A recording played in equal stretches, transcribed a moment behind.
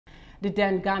The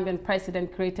then Gambian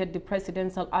president created the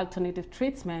Presidential Alternative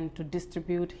Treatment to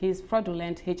distribute his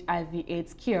fraudulent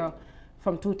HIV/AIDS cure.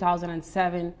 From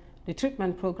 2007, the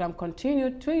treatment program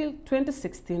continued till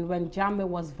 2016 when Jammeh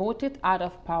was voted out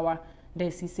of power. The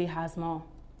ACC has more.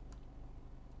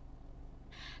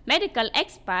 Medical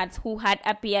experts who had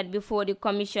appeared before the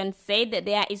commission said that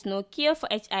there is no cure for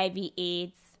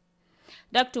HIV/AIDS.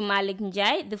 Dr. Malik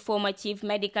Njai, the former chief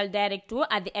medical director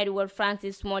at the Edward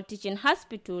Francis Small Teaching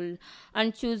Hospital,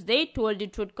 on Tuesday told the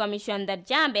Truth Commission that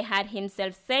Jammeh had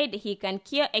himself said he can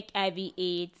cure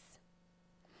HIV/AIDS.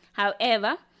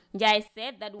 However, Njai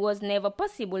said that was never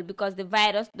possible because the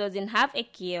virus doesn't have a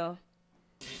cure.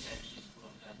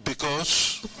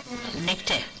 Because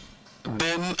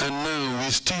then and now we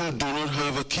still do not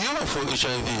have a cure for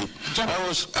HIV. I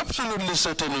was absolutely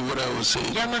certain of what I was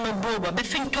saying.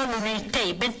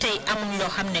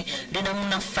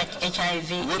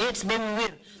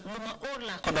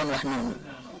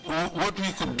 What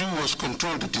we could do was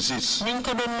control the disease. And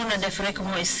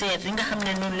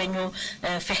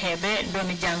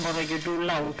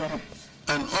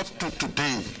up to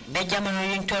today,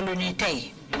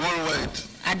 worldwide,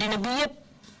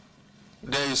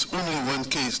 there is only one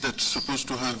case that's supposed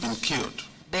to have been cured.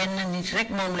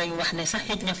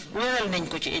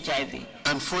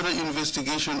 And further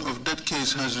investigation of that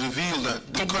case has revealed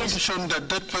that the condition that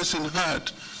that person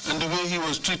had and the way he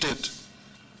was treated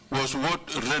was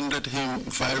what rendered him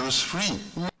virus-free.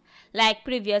 Like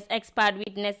previous expert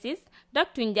witnesses,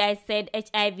 Dr. Njai said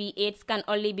HIV/AIDS can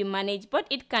only be managed, but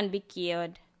it can be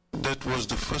cured. That was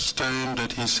the first time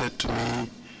that he said to me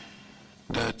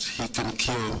that he can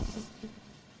cure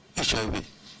HIV.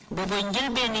 And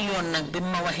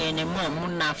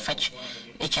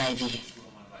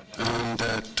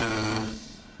that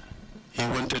he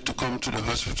wanted to come to the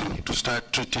hospital to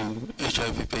start treating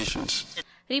HIV patients.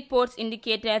 Reports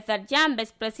indicated that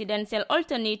Jammeh's Presidential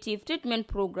Alternative Treatment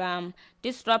Program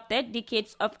disrupted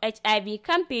decades of HIV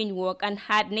campaign work and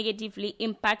had negatively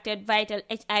impacted vital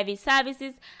HIV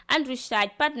services and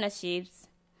research partnerships.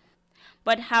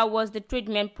 But how was the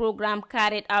treatment program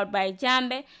carried out by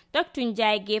Jammeh? Dr.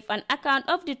 Njai gave an account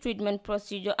of the treatment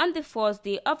procedure on the first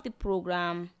day of the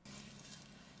program.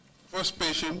 First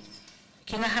patient,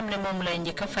 he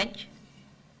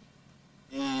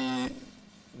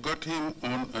got him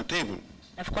on a table.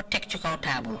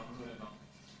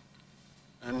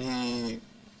 And he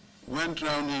went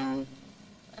round him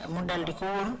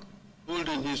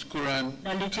holding his Quran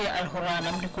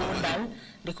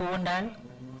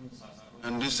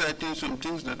and reciting some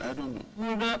things that I don't know.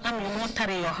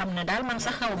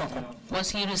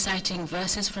 Was he reciting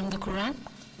verses from the Quran?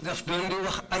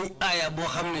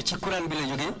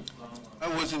 I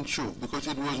wasn't sure because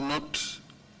it was not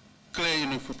clear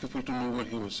enough for people to know what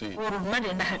he was saying. But when I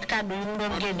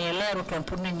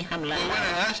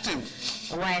asked him, he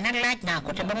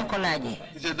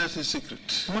said that's his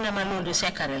secret.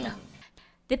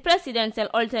 The Presidential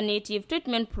Alternative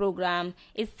Treatment Program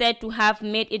is said to have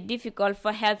made it difficult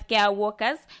for healthcare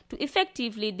workers to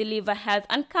effectively deliver health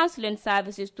and counseling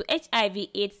services to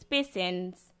HIV/AIDS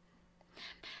patients.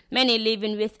 Many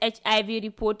living with HIV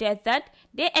reported that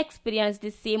they experienced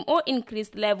the same or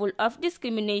increased level of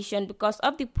discrimination because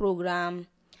of the program.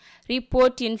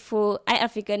 Reporting for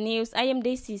iAfrica News, I am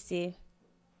DCC.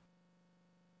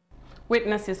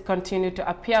 Witnesses continue to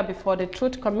appear before the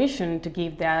Truth Commission to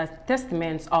give their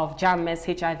testaments of Jammeh's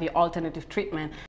HIV alternative treatment.